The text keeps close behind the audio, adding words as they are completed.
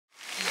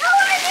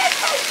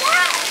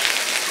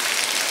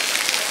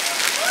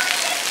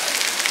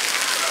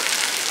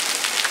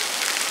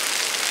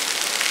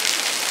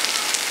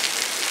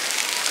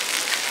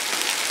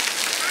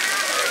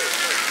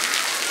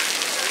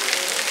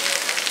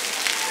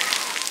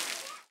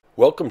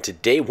Welcome to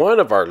day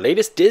one of our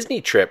latest Disney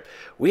trip.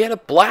 We had a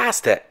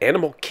blast at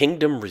Animal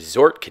Kingdom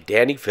Resort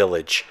Kidani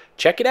Village.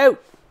 Check it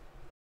out.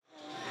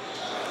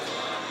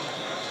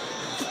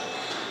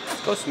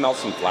 Let's go smell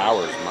some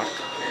flowers, Mark.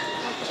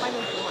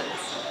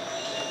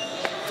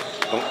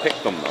 Don't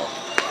pick them though.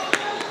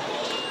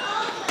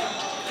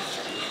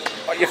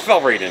 Oh, you fell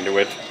right into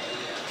it.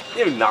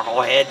 You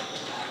knucklehead.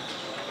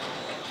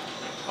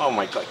 Oh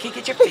my god, can't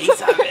get your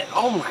face out of it.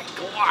 Oh my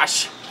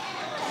gosh.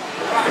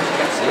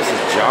 This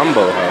is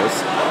Jumbo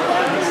House.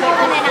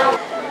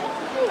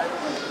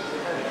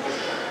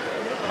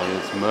 And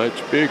it's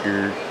much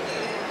bigger.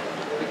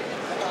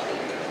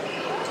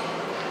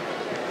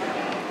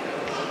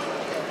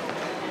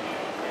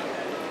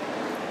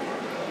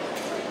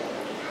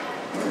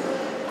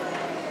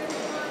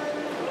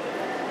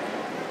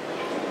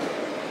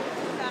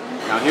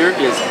 Now here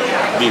is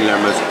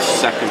Dilemma's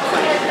second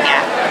plate.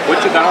 Yeah.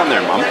 What you got on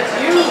there, Mom?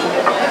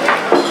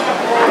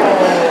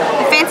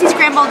 The fancy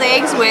scrambled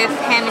eggs with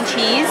ham and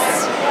cheese.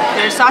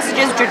 Their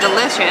sausages are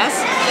delicious.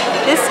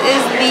 This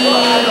is the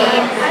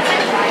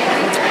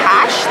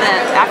hash, the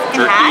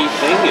African Turkey hash.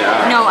 thing,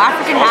 yeah. No,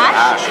 African Oh, the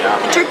hash. hash, yeah.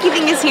 The turkey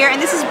thing is here,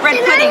 and this is bread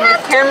pudding with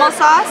caramel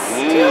sauce.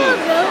 You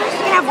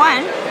can have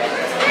one.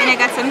 And I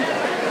got some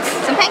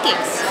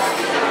pancakes.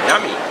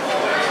 Yummy.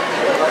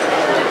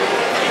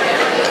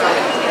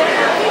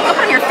 Look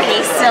on your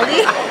face,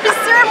 silly. There's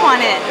syrup on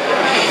it.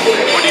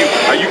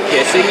 What are you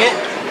kissing it?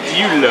 Do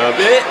you love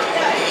it?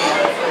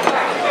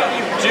 What are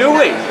you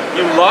doing?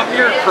 You love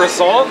your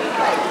croissant?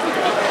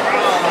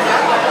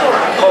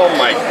 Oh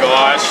my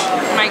gosh.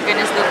 My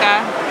goodness,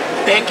 Luca.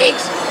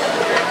 Pancakes?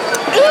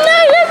 No,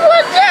 look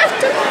what's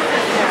left.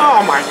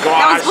 Oh my gosh.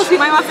 That was supposed to be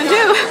my muffin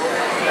too.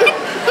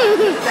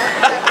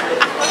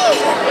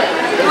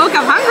 Look,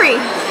 I'm hungry.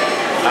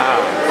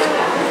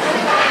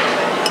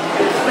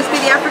 Must be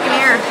the African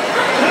air.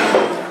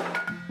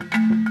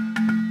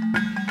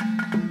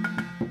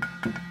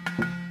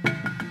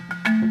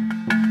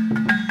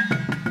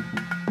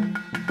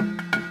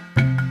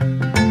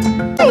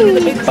 Look at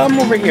the big bum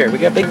over here. We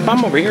got a big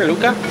bum over here,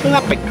 Luca. Look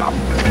at that big bum.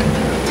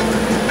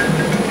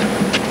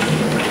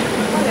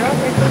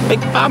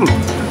 Big bum.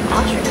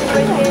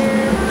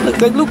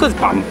 Looks like Luca's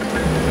bum.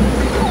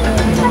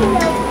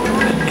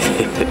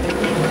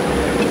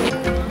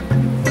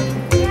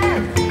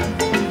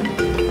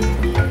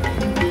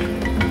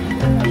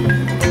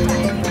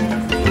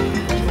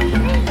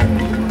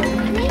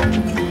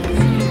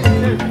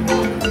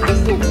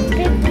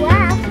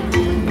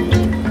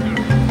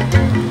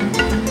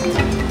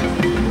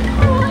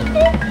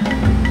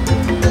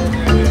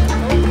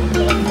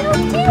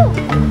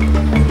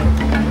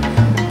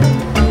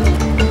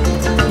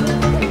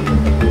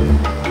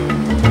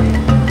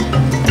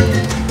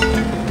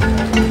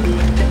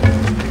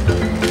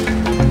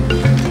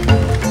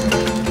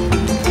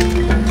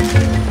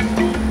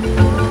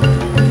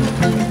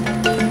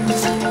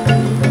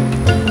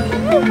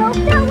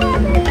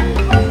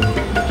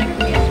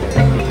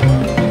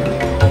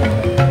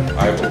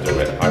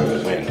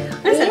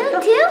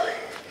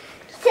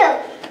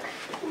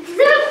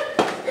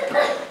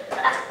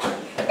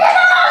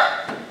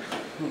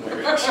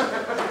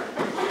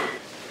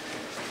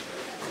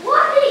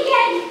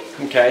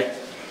 Okay.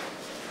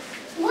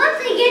 Once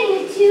again,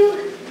 you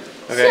two.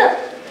 Okay.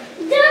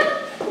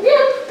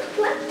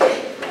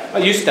 Oh,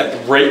 you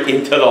stepped right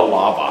into the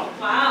lava.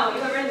 Wow,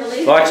 you went right in the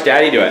lake. Watch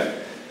Daddy do it.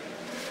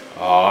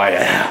 Oh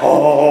yeah.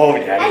 Oh,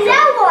 Daddy. And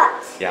now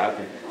what? Yeah.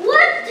 Okay. 1,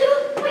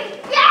 2,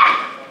 3,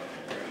 yeah!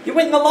 You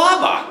went in the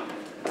lava.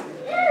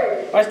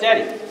 Watch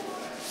Daddy.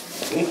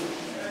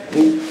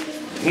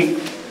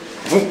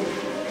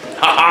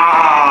 Ha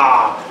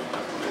ha!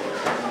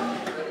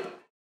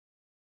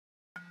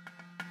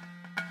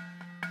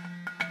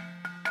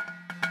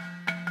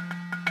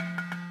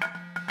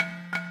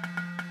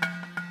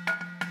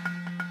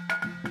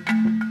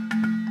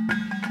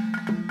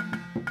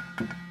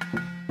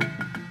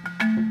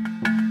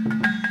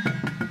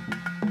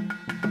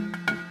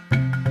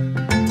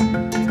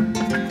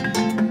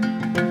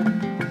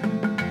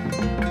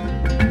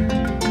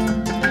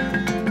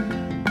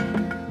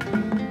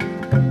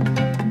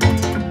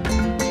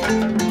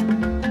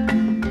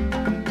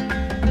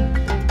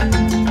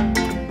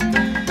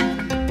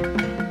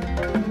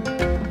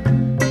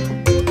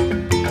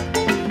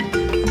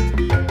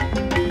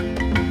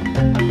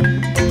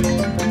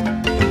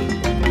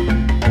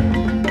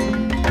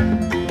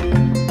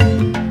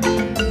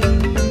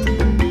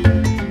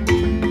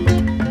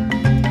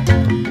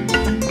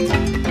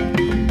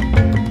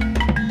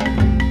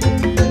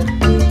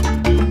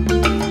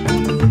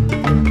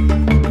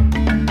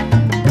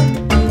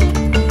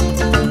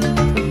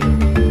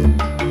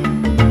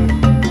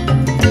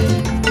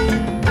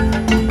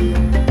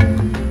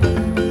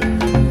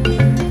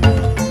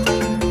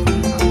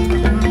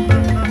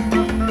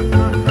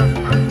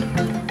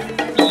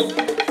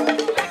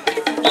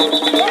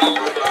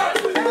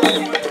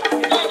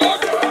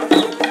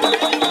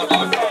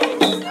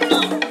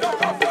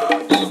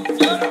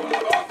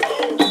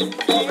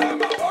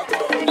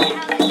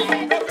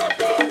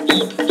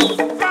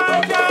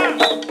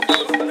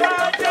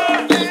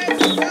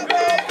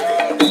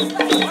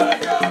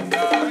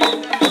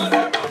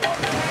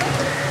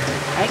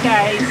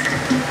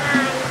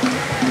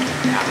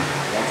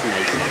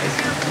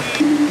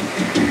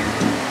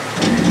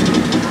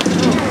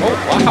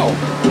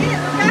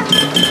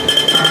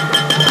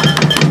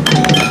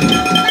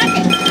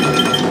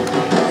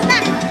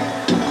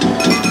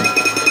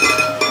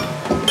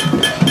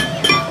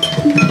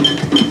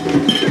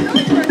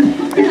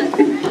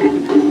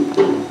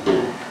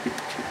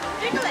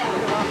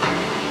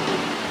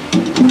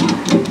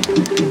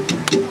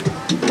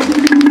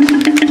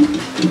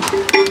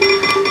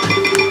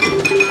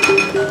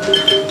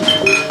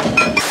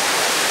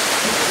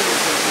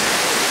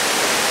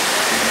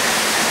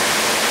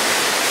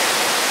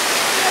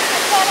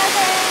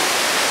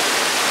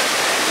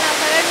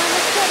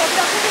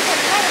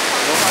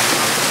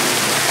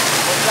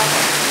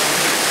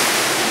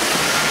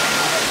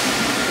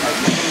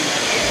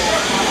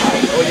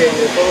 Oye, y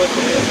de todo esto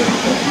que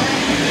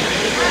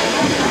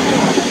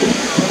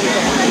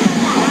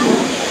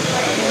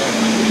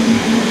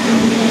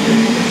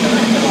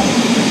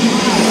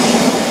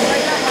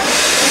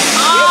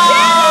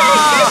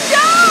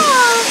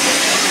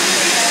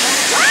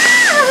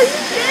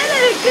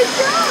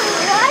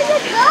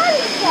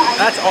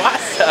That's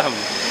awesome.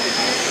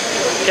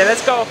 Okay,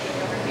 let's go.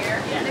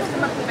 Lift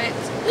them up a bit.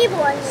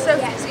 So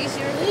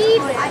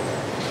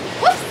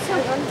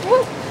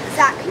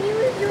Zach, can you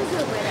move yours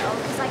a little?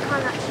 Because I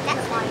can't actually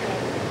find it.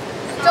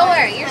 Don't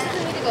worry, yours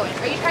doesn't need to go in.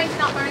 Are you trying to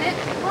not burn it?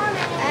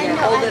 And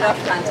Hold it up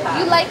on top.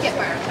 You like it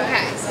burned.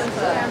 Okay.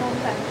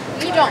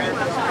 You don't.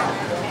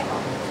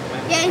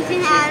 The only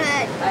thing that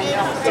is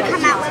to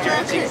come out with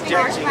a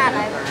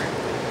marshmallow.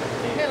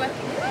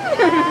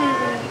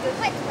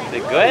 Is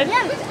it good?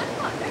 Yeah.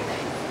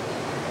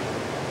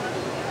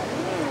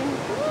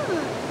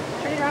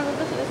 Turn it around a little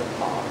bit so it doesn't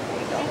fall. There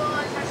you go.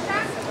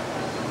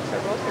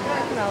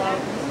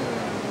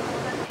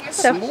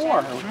 Some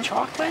more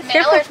chocolate.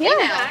 Vanilla or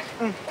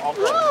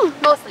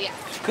peanut? Mostly,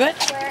 yes. Good.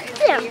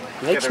 Yeah.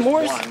 Like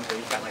s'mores?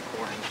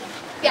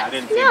 Yes.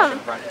 No.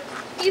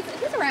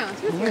 He's around.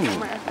 He's here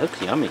somewhere.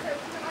 Looks yummy.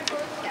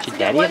 Yes, Should we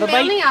Daddy got have a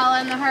one male bite?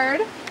 Niala in the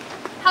herd.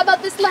 How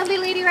about this lovely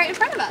lady right in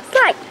front of us?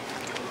 Right.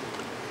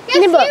 Yes,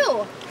 Nibble.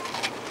 you.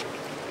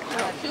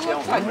 She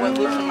looks like one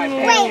look in my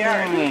Wait.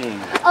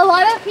 backyard. A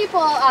lot of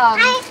people, I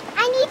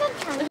need a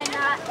tongue.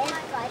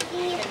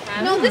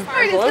 no, this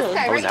part is this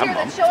guy Oh, right that here mom.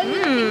 that's showing you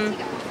the things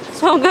he got.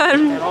 So good.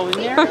 That all in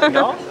there?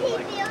 No?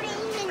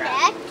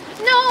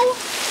 No.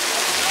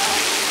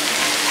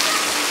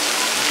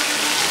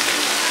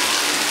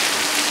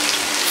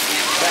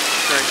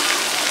 That's great.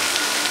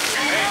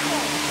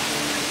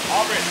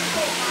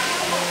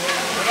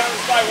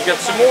 You got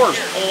s'mores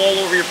all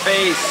over your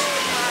face.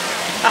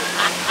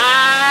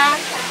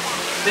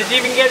 Did you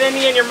even get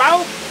any in your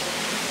mouth?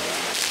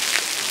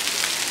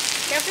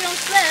 Careful, don't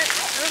slip.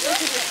 I don't know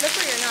if it's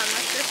slippery or not. I'm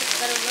not sure if it's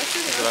better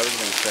roasted That's what I was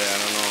going to say. I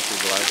don't know if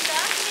he's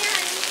alive.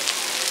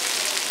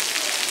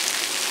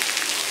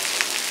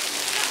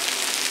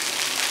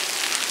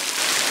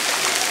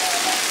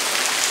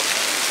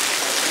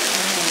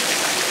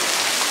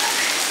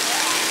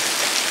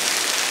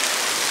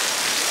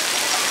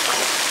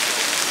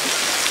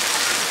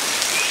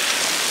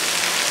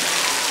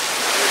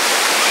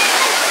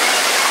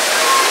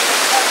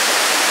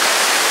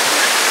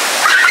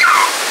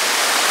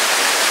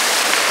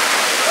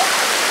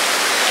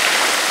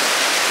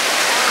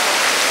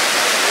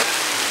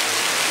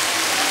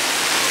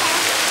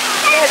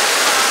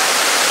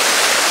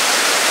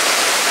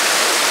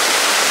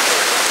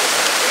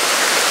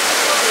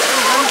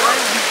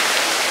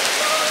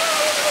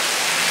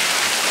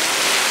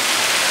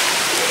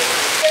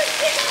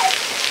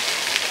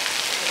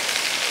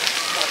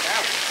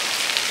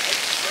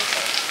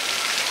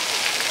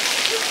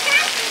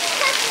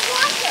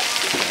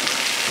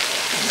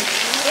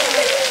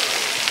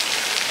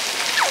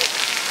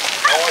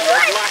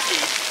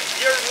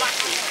 You're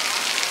lucky.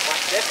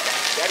 Watch this guy.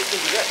 Daddy can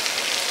do this.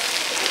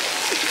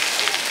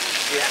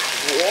 Yeah.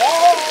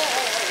 Whoa!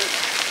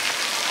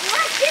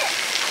 Watch it.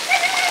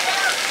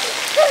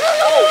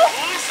 Oh,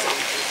 awesome!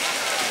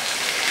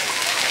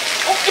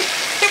 Oh,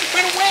 it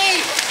went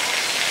away!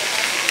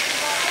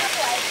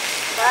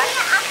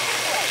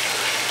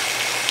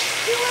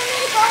 You want me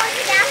to go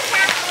into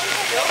downtown?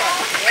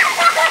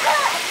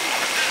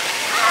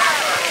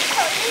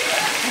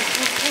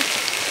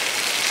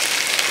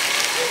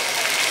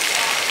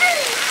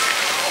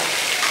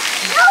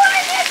 How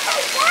are you so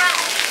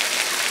bad?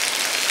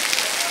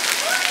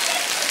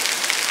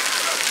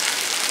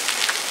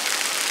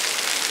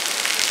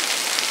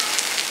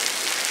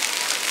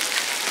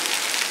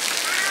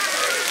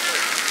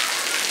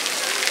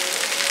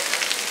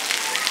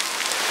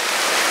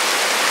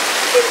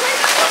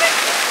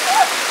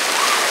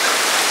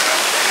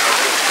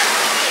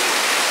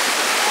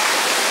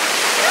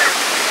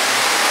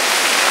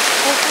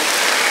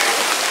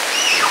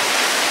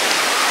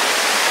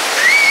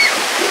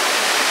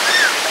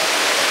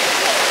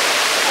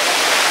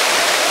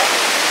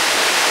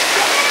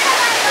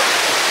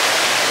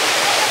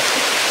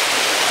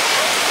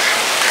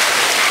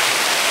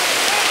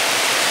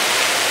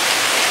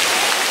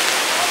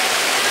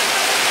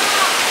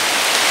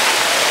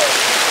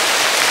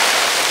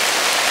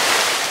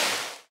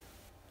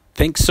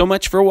 Thanks so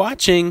much for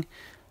watching.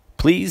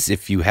 Please,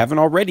 if you haven't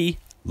already,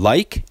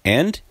 like,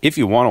 and if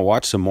you want to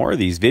watch some more of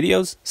these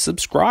videos,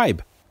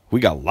 subscribe. We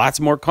got lots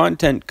more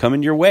content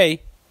coming your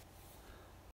way.